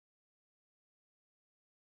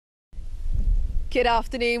Good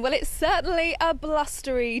afternoon. Well, it's certainly a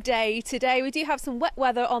blustery day today. We do have some wet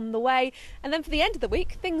weather on the way, and then for the end of the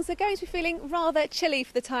week things are going to be feeling rather chilly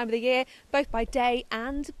for the time of the year, both by day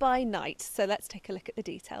and by night. So let's take a look at the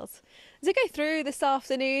details. As we go through this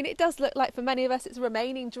afternoon, it does look like for many of us it's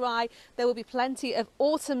remaining dry. There will be plenty of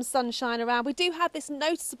autumn sunshine around. We do have this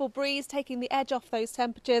noticeable breeze taking the edge off those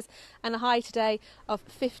temperatures, and a high today of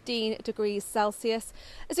 15 degrees Celsius.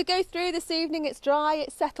 As we go through this evening, it's dry,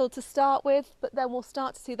 it's settled to start with, but then we'll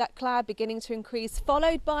start to see that cloud beginning to increase,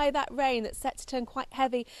 followed by that rain that's set to turn quite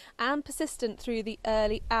heavy and persistent through the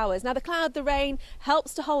early hours. Now the cloud, the rain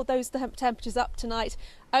helps to hold those temperatures up tonight.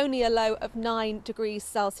 Only a low of 9 degrees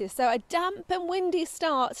Celsius. So a damp and windy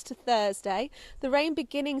start to Thursday. The rain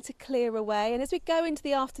beginning to clear away, and as we go into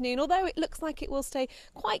the afternoon, although it looks like it will stay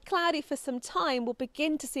quite cloudy for some time, we'll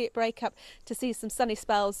begin to see it break up to see some sunny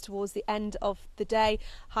spells towards the end of the day.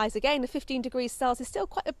 Highs again of 15 degrees Celsius. Still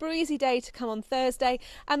quite a breezy day to come on Thursday,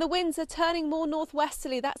 and the winds are turning more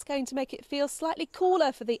northwesterly. That's going to make it feel slightly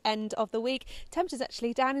cooler for the end of the week. Temperatures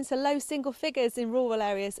actually down into low single figures in rural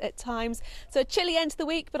areas at times. So a chilly end to the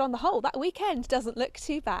week, but on the whole that weekend doesn't look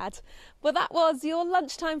too bad. Well, that was your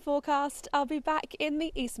lunchtime forecast. I'll be back in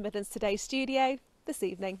the East Midlands Today studio this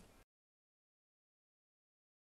evening.